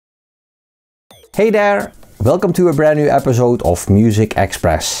Hey there, welcome to a brand new episode of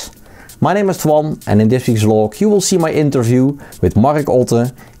Muzikxpress. My name is Twan and in this week's vlog you will see my interview with Mark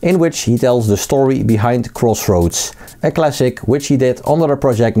Otten, in which he tells the story behind Crossroads, a classic which he did under a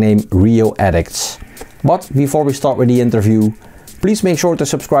project named Rio Addicts. But before we start with the interview, please make sure to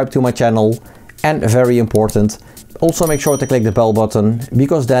subscribe to my channel, and very important, also make sure to click the bell button,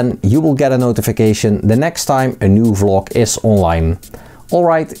 because then you will get a notification the next time a new vlog is online.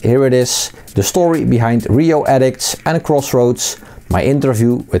 Alright, here it is, the story behind Rio Addicts and Crossroads, my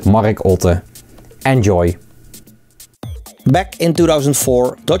interview with Mark Otten. Enjoy! Back in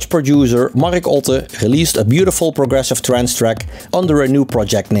 2004, Dutch producer Mark Otten released a beautiful progressive trance track under a new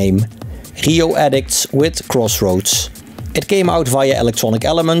project name, Rio Addicts with Crossroads. It came out via Electronic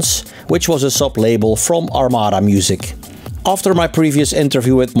Elements, which was a sub-label from Armada Music. After my previous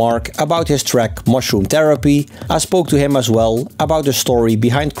interview with Mark about his track Mushroom Therapy, I spoke to him as well about the story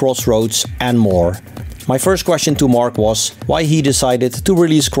behind Crossroads and more. My first question to Mark was why he decided to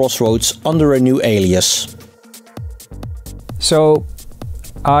release Crossroads under a new alias. So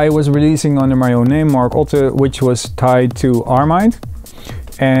I was releasing under my own name, Mark Otten, which was tied to Armada,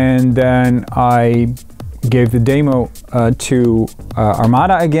 and then I gave the demo to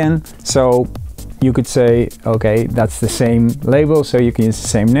Armada again, so you could say, okay, that's the same label, so you can use the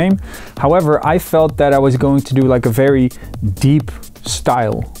same name. However, I felt that I was going to do like a very deep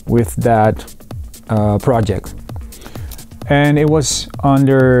style with that project. And it was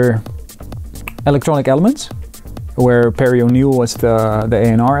under Electronic Elements, where Perry O'Neill was the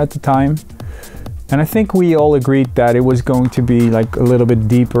A&R at the time. And I think we all agreed that it was going to be like a little bit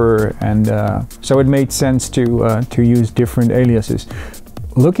deeper, and so it made sense to use different aliases.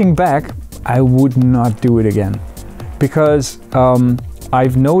 Looking back, I would not do it again, because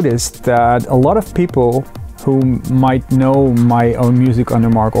I've noticed that a lot of people who might know my own music under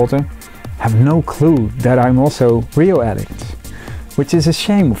Mark Otten have no clue that I'm also Rio Addicts, which is a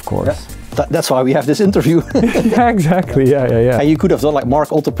shame, of course. Yeah. That's why we have this interview. Yeah, exactly. Yeah. And you could have done like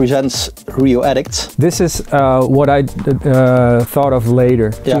Mark Otten presents Rio Addicts. This is what I thought of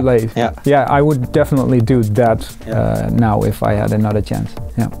later, yeah. Too late. Yeah, I would definitely do that now if I had another chance.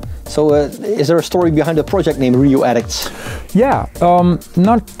 Yeah. So is there a story behind the project name Rio Addicts? Yeah,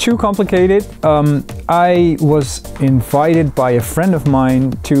 not too complicated. I was invited by a friend of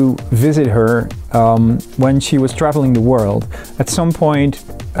mine to visit her when she was traveling the world. At some point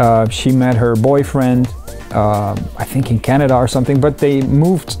she met her boyfriend, I think in Canada or something, but they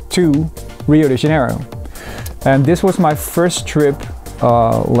moved to Rio de Janeiro. And this was my first trip,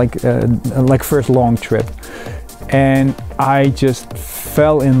 like first long trip. And I just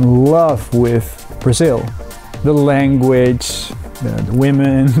fell in love with Brazil. The language, the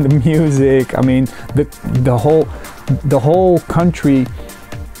women, the music. I mean, the whole country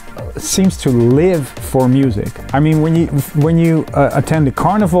seems to live for music. I mean, when you attend the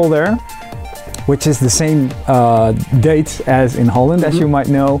carnival there, which is the same dates as in Holland, as you might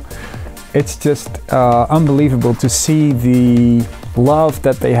know, it's just unbelievable to see the love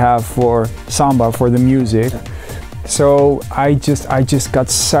that they have for samba, for the music. So I just got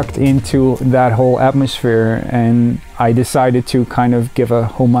sucked into that whole atmosphere, and I decided to kind of give a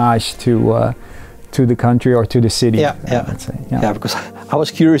homage to the country or to the city. Let's say. Yeah, because I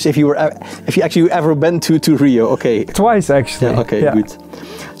was curious if you actually ever been to Rio. Okay. Twice actually. Yeah, okay, good.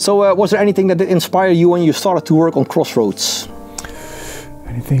 So was there anything that inspired you when you started to work on Crossroads?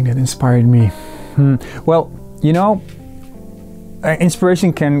 Anything that inspired me? Well, you know,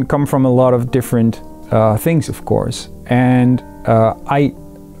 inspiration can come from a lot of different things, of course, and I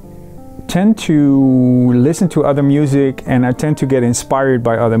tend to listen to other music, and I tend to get inspired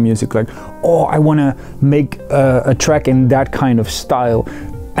by other music, like, oh, I want to make a track in that kind of style.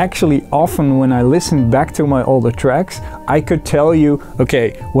 Actually, often when I listen back to my older tracks, I could tell you,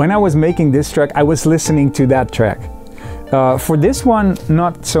 okay, when I was making this track, I was listening to that track. For this one,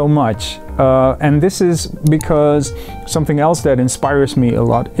 not so much. And this is because something else that inspires me a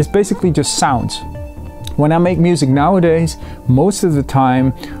lot is basically just sounds. When I make music nowadays, most of the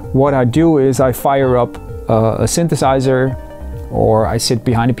time what I do is I fire up a synthesizer, or I sit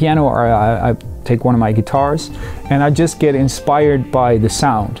behind a piano, or I take one of my guitars, and I just get inspired by the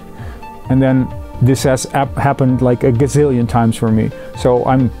sound. And then this has happened like a gazillion times for me. So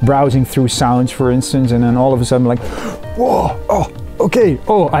I'm browsing through sounds, for instance, and then all of a sudden, like, whoa, oh, okay,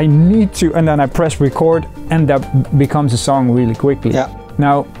 oh, I need to, and then I press record, and that becomes a song really quickly. Yeah.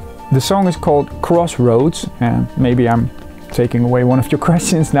 Now, the song is called Crossroads, and maybe I'm taking away one of your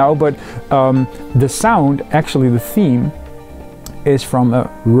questions now, but the sound, actually the theme, is from a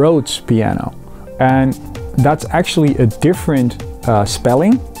Rhodes piano, and that's actually a different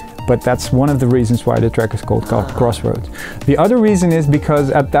spelling, but that's one of the reasons why the track is called Crossroads. The other reason is because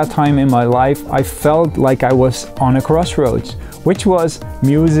at that time in my life I felt like I was on a crossroads, which was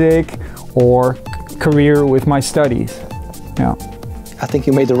music or career with my studies. Yeah. I think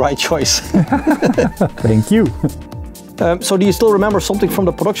you made the right choice. Thank you. So do you still remember something from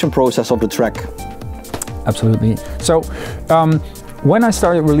the production process of the track? Absolutely. So when I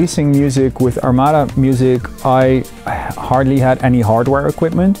started releasing music with Armada Music, I hardly had any hardware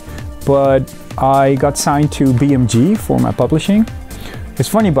equipment, but I got signed to BMG for my publishing. It's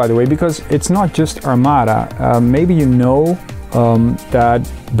funny, by the way, because it's not just Armada. Maybe you know that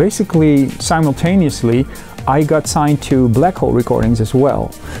basically simultaneously I got signed to Black Hole Recordings as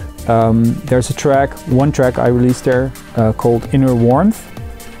well. There's one track I released there called Inner Warmth,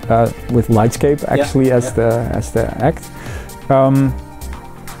 with Lightscape actually as the act.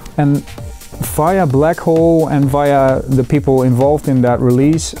 And via Black Hole and via the people involved in that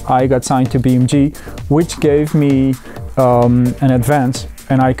release, I got signed to BMG, which gave me an advance,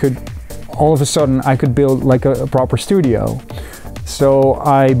 and I could, all of a sudden, I could build like a proper studio. So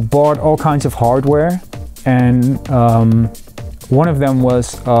I bought all kinds of hardware, and one of them was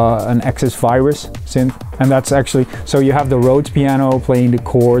an Access Virus synth, and that's actually, so you have the Rhodes piano playing the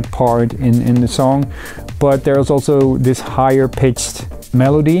chord part in the song, but there's also this higher pitched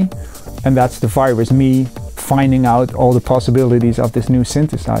melody, and that's the Virus, me finding out all the possibilities of this new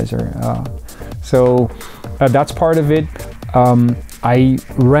synthesizer. So that's part of it. I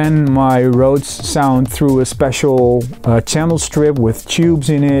ran my Rhodes sound through a special channel strip with tubes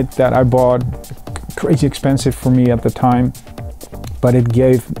in it that I bought, crazy expensive for me at the time, but it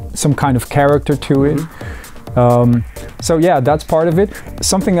gave some kind of character to it. So yeah, that's part of it.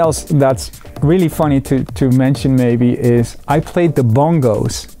 Something else that's really funny to mention maybe is I played the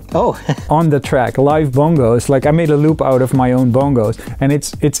bongos on the track, live bongos. Like I made a loop out of my own bongos, and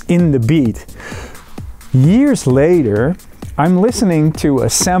it's in the beat. Years later, I'm listening to a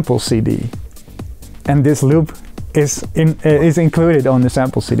sample CD, and this loop is included on the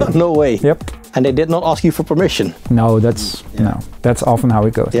sample CD. No way. Yep. And they did not ask you for permission? No, that's that's often how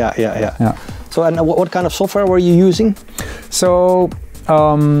it goes. Yeah. So, and what kind of software were you using? So,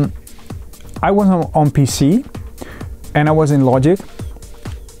 I was on PC, and I was in Logic,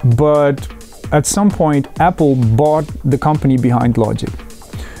 but at some point Apple bought the company behind Logic.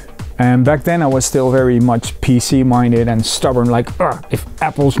 And back then I was still very much PC minded and stubborn, like, if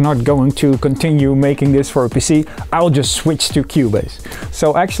Apple's not going to continue making this for a PC, I'll just switch to Cubase.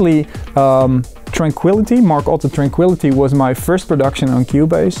 So actually, Tranquility, Mark Otten Tranquility was my first production on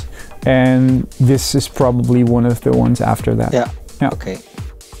Cubase, and this is probably one of the ones after that. Yeah. Okay.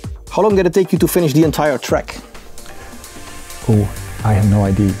 How long did it take you to finish the entire track? Oh, I have no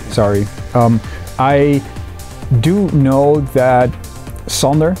idea, sorry. I do know that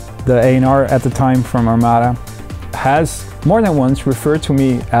Sander, the A&R at the time from Armada, has more than once referred to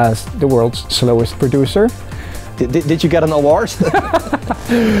me as the world's slowest producer. Did you get an award?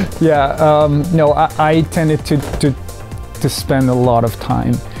 Yeah, no, I tended to spend a lot of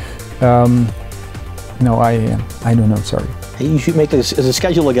time. No, I don't know, sorry. You should make this as a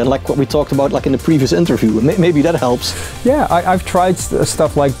schedule again, like what we talked about like in the previous interview. Maybe that helps. Yeah, I've tried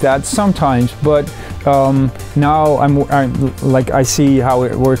stuff like that sometimes, but now I'm like, I see how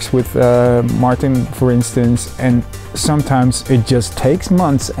it works with Martin, for instance, and sometimes it just takes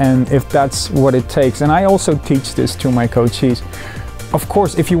months, and if that's what it takes, and I also teach this to my coachees. Of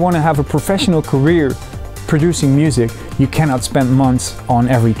course, if you want to have a professional career producing music, you cannot spend months on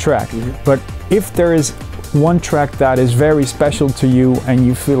every track. But if there is one track that is very special to you and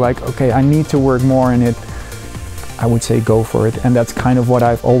you feel like, okay, I need to work more in it, I would say go for it. And that's kind of what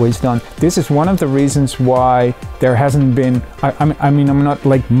I've always done. This is one of the reasons why there hasn't been, I mean, I'm not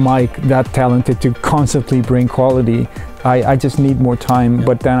like Mike, that talented to constantly bring quality. I just need more time,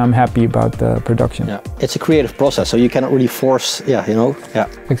 but then I'm happy about the production. Yeah, it's a creative process, so you cannot really force, you know? Yeah.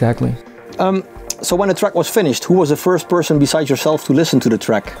 Exactly. So when the track was finished, who was the first person besides yourself to listen to the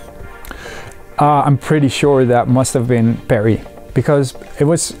track? I'm pretty sure that must have been Perry, because it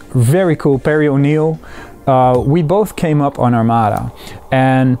was very cool. Perry O'Neill, we both came up on Armada,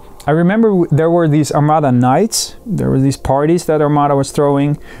 and I remember there were these Armada nights, there were these parties that Armada was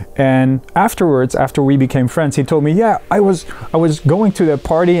throwing, and afterwards, after we became friends, he told me, yeah, I was going to that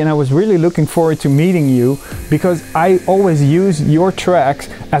party and I was really looking forward to meeting you because I always use your tracks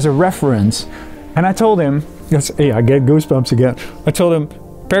as a reference. And I told him, hey, I get goosebumps again. I told him,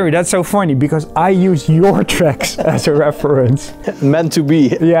 Perry, that's so funny because I use your tracks as a reference. Meant to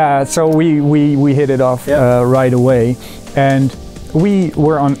be. Yeah, so we hit it off right away. And we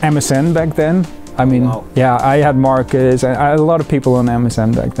were on MSN back then. I mean, wow. yeah, I had Marcus, and I had a lot of people on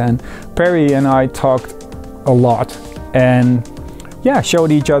MSN back then. Perry and I talked a lot, and yeah,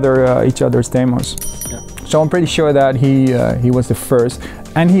 showed each other's demos. Yeah. So I'm pretty sure that he was the first,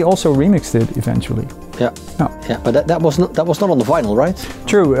 and he also remixed it eventually. Yeah, yeah, but that was not on the vinyl, right?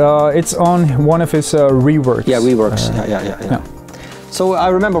 True, it's on one of his reworks. Yeah, reworks. Yeah. So I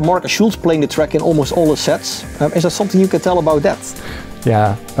remember Marcus Schulz playing the track in almost all his sets. Is there something you can tell about that?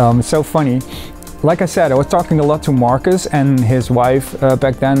 Yeah, it's so funny. Like I said, I was talking a lot to Marcus and his wife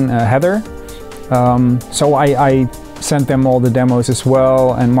back then, Heather. So I sent them all the demos as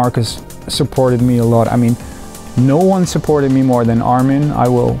well, and Marcus supported me a lot. I mean, no one supported me more than Armin. I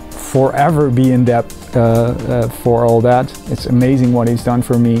will forever be in debt for all that. It's amazing what he's done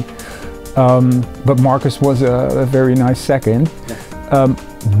for me. But Marcus was a very nice second.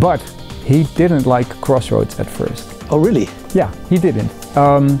 But he didn't like Crossroads at first. Oh, really? Yeah, he didn't.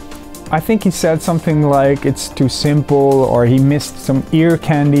 I think he said something like it's too simple, or he missed some ear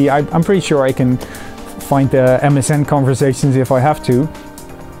candy. I'm pretty sure I can find the MSN conversations if I have to.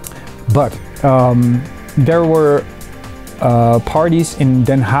 But there were parties in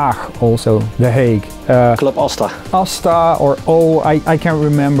Den Haag also, The Hague. Club Asta. Asta or I can't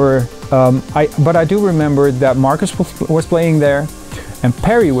remember. But I do remember that Marcus was playing there, and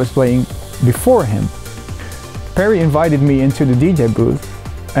Perry was playing before him. Perry invited me into the DJ booth,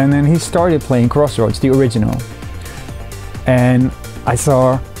 and then he started playing Crossroads, the original. And I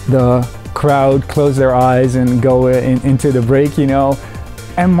saw the crowd close their eyes and go into the break, you know.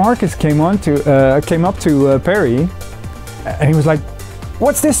 And Marcus came up to Perry, and he was like,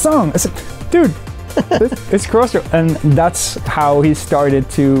 "What's this song?" I said, "Dude, it's Crossroads." And that's how he started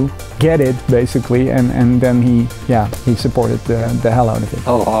to get it, basically. And then he supported the hell out of it.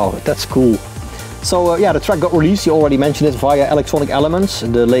 Oh wow, that's cool. So yeah, the track got released, you already mentioned it, via Electronic Elements,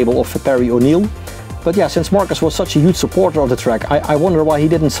 the label of Perry O'Neill. But yeah, since Marcus was such a huge supporter of the track, I wonder why he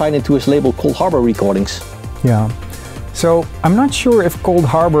didn't sign it to his label Cold Harbor Recordings. Yeah. So I'm not sure if Cold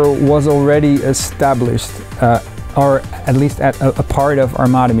Harbor was already established, or at least a part of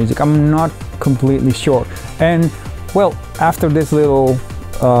Armada Music. I'm not completely sure. And well, after this little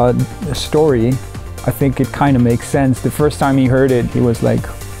story, I think it kind of makes sense. The first time he heard it, he was like,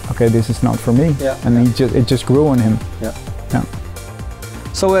 "Okay, this is not for me." Yeah. And it just grew on him. Yeah. Yeah.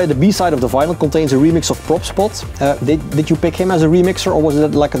 So the B-side of the vinyl contains a remix of Prop Spot. Did you pick him as a remixer, or was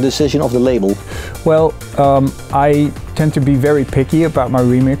it like a decision of the label? Well, I tend to be very picky about my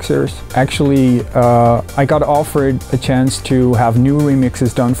remixers. Actually, I got offered a chance to have new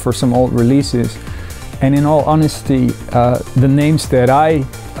remixes done for some old releases. And in all honesty, the names that I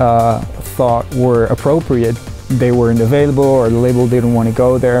thought were appropriate, they weren't available, or the label didn't want to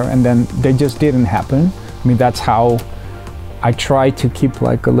go there, and then they just didn't happen. I mean, that's how I try to keep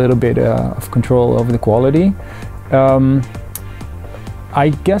like a little bit of control over the quality. I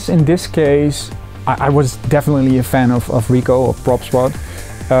guess in this case, I was definitely a fan of Rico, of Prop Spot.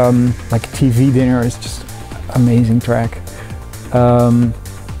 Like TV Dinner is just amazing track.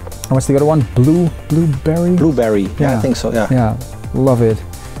 What's the other one? Blueberry? Blueberry, yeah, I think so, yeah. Yeah, love it.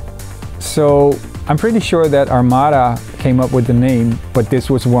 So I'm pretty sure that Armada came up with the name, but this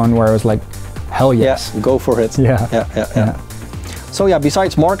was one where I was like, hell yes. Yeah, go for it. Yeah. So yeah,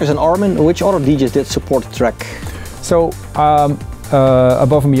 besides Marcus and Armin, which other DJs did support the track? So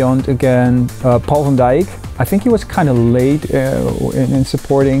above and beyond again, Paul van Dijk. I think he was kind of late in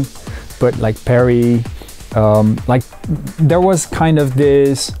supporting, but like Perry, like there was kind of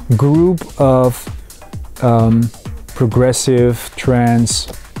this group of progressive trance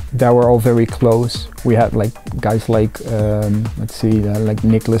that were all very close. We had like guys like let's see, like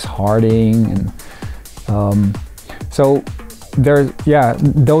Nicholas Harding, and so there, yeah,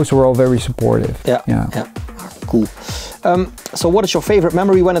 those were all very supportive. Yeah. Cool. So what is your favorite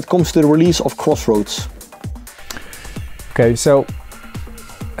memory when it comes to the release of Crossroads? Okay, so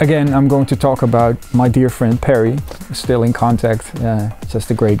again, I'm going to talk about my dear friend Perry, still in contact,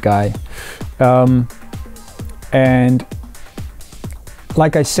 just a great guy. And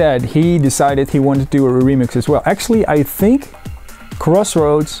like I said, he decided he wanted to do a remix as well. Actually, I think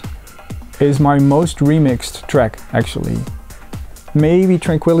Crossroads is my most remixed track, actually. Maybe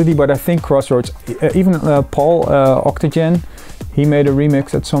Tranquility, but I think Crossroads. Even Paul Octogen, he made a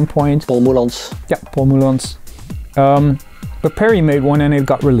remix at some point. Paul Moulans. Yeah, Paul Moulans. But Perry made one and it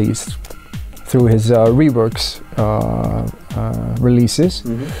got released through his reworks releases.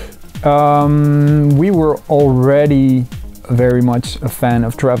 Mm-hmm. We were already very much a fan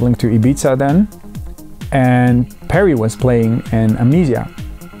of traveling to Ibiza then, and Perry was playing in Amnesia,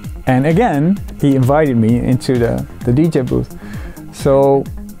 and again he invited me into the DJ booth. So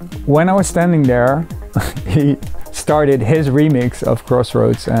when I was standing there, he started his remix of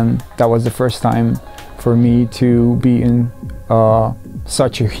Crossroads, and that was the first time for me to be in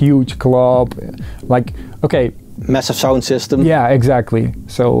such a huge club. Like, okay, massive sound system. Yeah, exactly.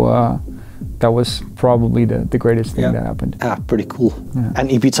 So that was probably the greatest thing that happened. Ah, pretty cool. Yeah. And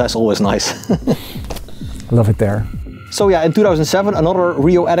Ibiza is always nice. Love it there. So yeah, in 2007 another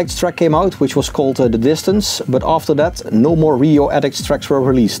Rio Addicts track came out, which was called The Distance, but after that no more Rio Addicts tracks were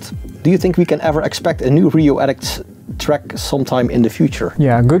released. Do you think we can ever expect a new Rio Addicts track sometime in the future?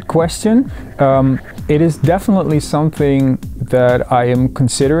 Yeah, good question. It is definitely something that I am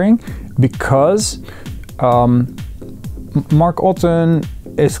considering, because Mark Otten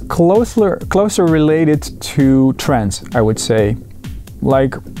is closer related to trance, I would say.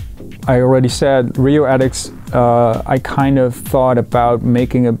 Like I already said, Rio Addicts, I kind of thought about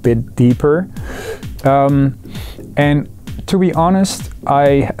making a bit deeper. And to be honest,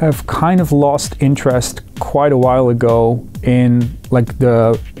 I have kind of lost interest quite a while ago in like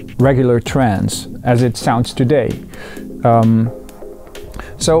the regular trance as it sounds today.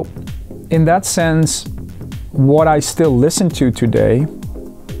 So in that sense, what I still listen to today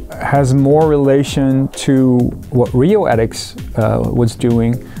has more relation to what Rio Addicts was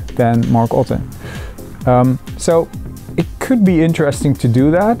doing than Mark Otten. So it could be interesting to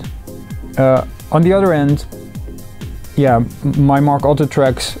do that. On the other end, yeah, my Mark Otten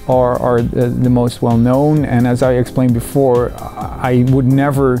tracks are the most well known, and as I explained before, I would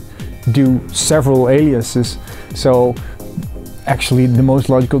never do several aliases. So actually the most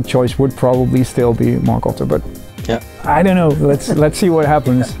logical choice would probably still be Mark Otten, but yeah, I don't know. Let's see what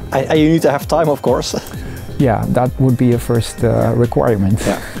happens. You need to have time, of course. Yeah, that would be a first requirement.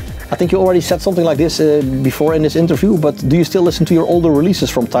 Yeah. I think you already said something like this before in this interview, but do you still listen to your older releases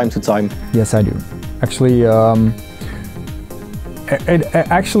from time to time? Yes, I do. Actually,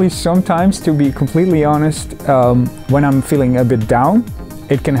 actually sometimes, to be completely honest, when I'm feeling a bit down,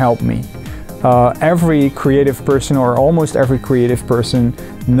 it can help me. Every creative person, or almost every creative person,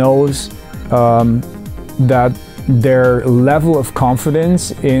 knows that their level of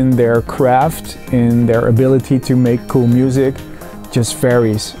confidence in their craft, in their ability to make cool music, just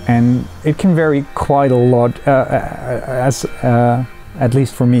varies, and it can vary quite a lot, at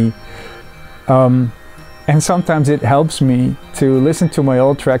least for me. And sometimes it helps me to listen to my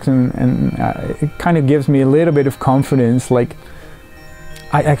old tracks, and it kind of gives me a little bit of confidence, like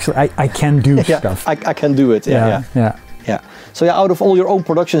I can do stuff. I can do it. Yeah. So yeah, out of all your own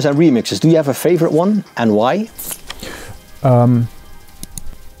productions and remixes, do you have a favorite one, and why?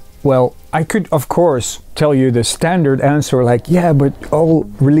 Well, I could of course tell you the standard answer, like, yeah, but all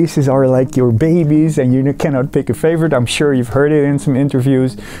releases are like your babies and you cannot pick a favorite. I'm sure you've heard it in some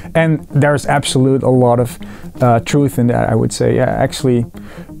interviews, and there's absolute a lot of truth in that, I would say. Yeah, actually,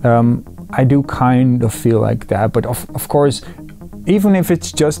 I do kind of feel like that, but of course, even if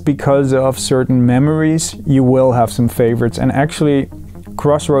it's just because of certain memories, you will have some favorites, and actually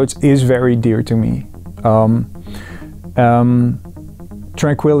Crossroads is very dear to me.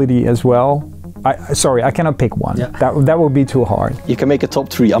 Tranquility as well. Sorry, I cannot pick one. Yeah. That would be too hard. You can make a top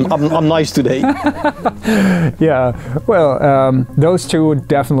three. I'm nice today. Yeah, well, those two would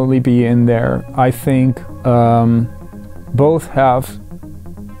definitely be in there. I think both have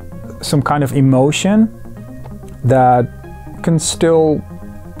some kind of emotion that can still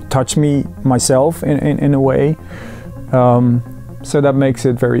touch me myself in a way. So that makes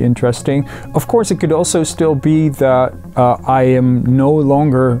it very interesting. Of course, it could also still be that I am no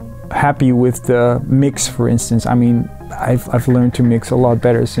longer happy with the mix, for instance. I mean, I've learned to mix a lot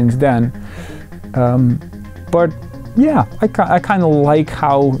better since then. But yeah, I kind of like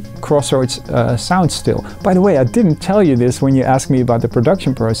how Crossroads sounds still. By the way, I didn't tell you this when you asked me about the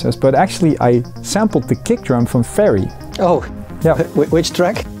production process, but actually I sampled the kick drum from Ferry. Oh, yeah. Which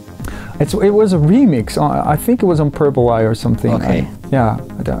track? It was a remix. I think it was on Purple Eye or something. Okay. I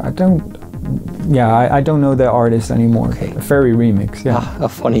don't know the artist anymore. Okay. A Ferry remix. Yeah.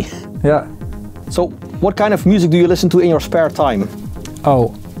 Funny. Yeah. So, what kind of music do you listen to in your spare time?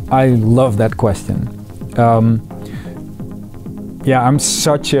 Oh, I love that question. Yeah, I'm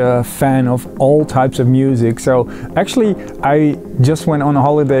such a fan of all types of music. So actually, I just went on a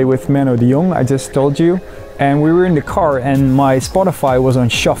holiday with Menno de Jong, I just told you. And we were in the car and my Spotify was on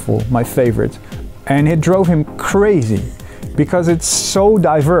shuffle, my favorite. And it drove him crazy because it's so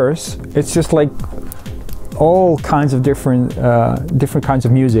diverse. It's just like all kinds of different kinds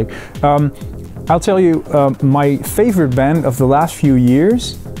of music. I'll tell you, my favorite band of the last few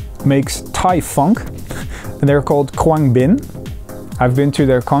years makes Thai funk, and they're called Quang Bin. I've been to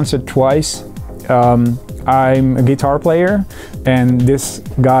their concert twice. I'm a guitar player, And this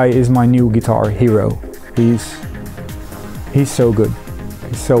guy is my new guitar hero. He's so good.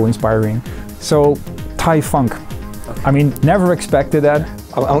 He's so inspiring. So Thai funk. I mean, never expected that.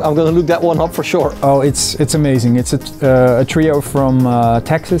 I'm gonna look that one up for sure. Oh, it's amazing. It's a trio from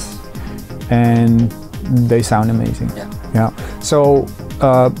Texas, and they sound amazing. Yeah. So,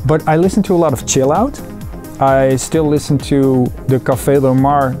 but I listen to a lot of chill out. I still listen to the Café Del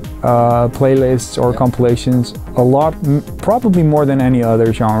Mar playlists or compilations a lot, probably more than any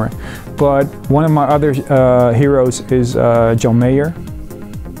other genre. But one of my other heroes is John Mayer.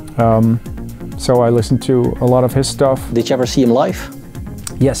 So I listen to a lot of his stuff. Did you ever see him live?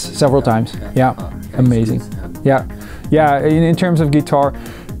 Yes, several times. Yeah, amazing. Yeah, in terms of guitar,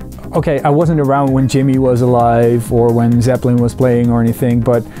 okay, I wasn't around when Jimmy was alive or when Zeppelin was playing or anything,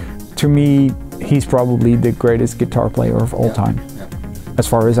 but to me, he's probably the greatest guitar player of all time, as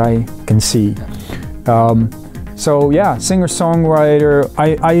far as I can see. So yeah, singer-songwriter.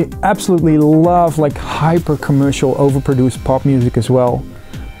 I absolutely love like hyper-commercial, overproduced pop music as well.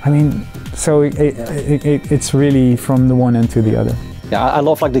 I mean, so it's really from the one end to the other. Yeah, I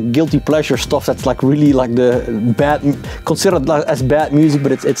love like the guilty pleasure stuff that's like really like the bad, considered like as bad music,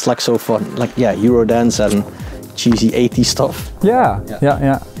 but it's like so fun. Like Eurodance and cheesy 80s stuff. Yeah.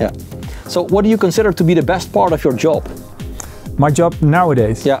 So what do you consider to be the best part of your job? My job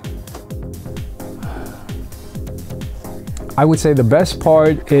nowadays? Yeah. I would say the best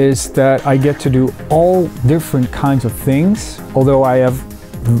part is that I get to do all different kinds of things, although I have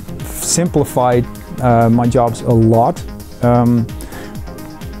simplified my jobs a lot.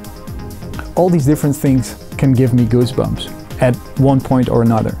 All these different things can give me goosebumps at one point or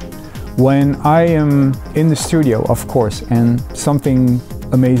another. When I am in the studio, of course, and something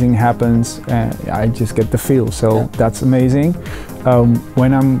amazing happens, I just get the feel, so that's amazing.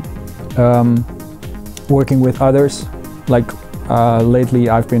 When I'm working with others, like lately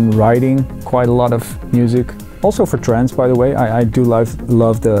I've been writing quite a lot of music, also for trance, by the way. I do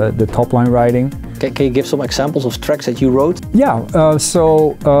love the top line writing. Can you give some examples of tracks that you wrote? Yeah,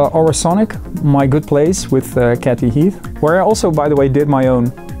 so Orasonic, My Good Place with Cathy Heath, where I also, by the way, did my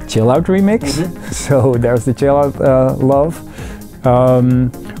own chill out remix. So there's the chill out love.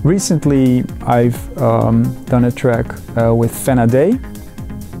 Recently I've done a track with Fenna Day.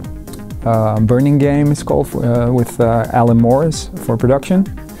 Burning Game is called, with Alan Morris for production.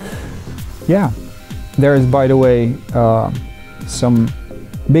 Yeah, there is, by the way, some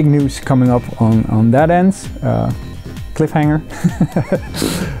big news coming up on that end. Cliffhanger.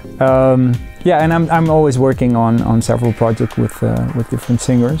 Yeah, and I'm always working on several projects with different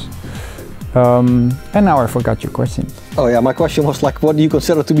singers. And now I forgot your question. Oh yeah, my question was like, what do you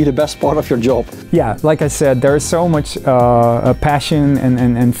consider to be the best part of your job? Yeah, like I said, there is so much passion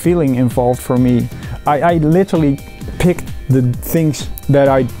and feeling involved for me. I literally picked the things that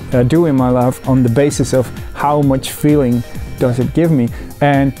I do in my life on the basis of how much feeling does it give me.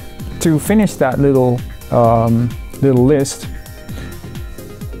 And to finish that little list,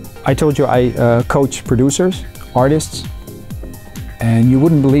 I told you I coach producers, artists, and you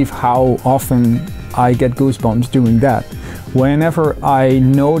wouldn't believe how often I get goosebumps doing that. Whenever I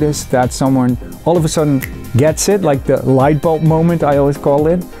notice that someone all of a sudden gets it, like the light bulb moment I always call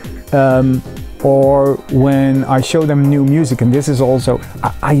it, or when I show them new music, and this is also,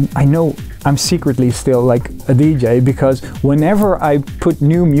 I know I'm secretly still like a DJ, because whenever I put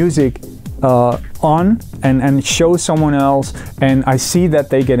new music on and show someone else and I see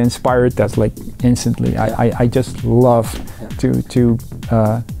that they get inspired, that's like instantly. I just love to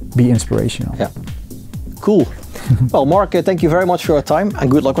be inspirational. Yeah. Cool. Well, Mark, thank you very much for your time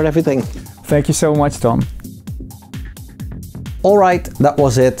and good luck with everything. Thank you so much, Tom. Alright, that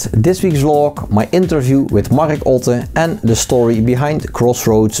was it. This week's vlog, my interview with Mark Otten and the story behind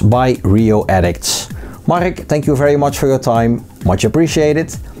Crossroads by Rio Addicts. Mark, thank you very much for your time. Much appreciated.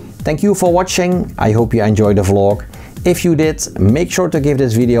 Thank you for watching. I hope you enjoyed the vlog. If you did, make sure to give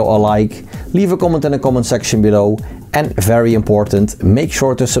this video a like, leave a comment in the comment section below, and very important, make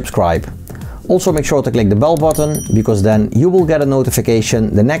sure to subscribe. Also make sure to click the bell button, because then you will get a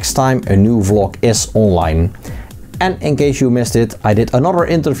notification the next time a new vlog is online. And in case you missed it, I did another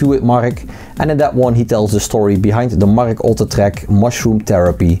interview with Mark, and in that one he tells the story behind the Mark Otten track Mushroom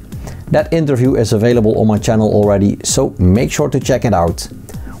Therapy. That interview is available on my channel already, so make sure to check it out.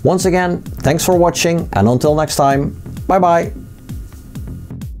 Once again, thanks for watching, and until next time, bye bye!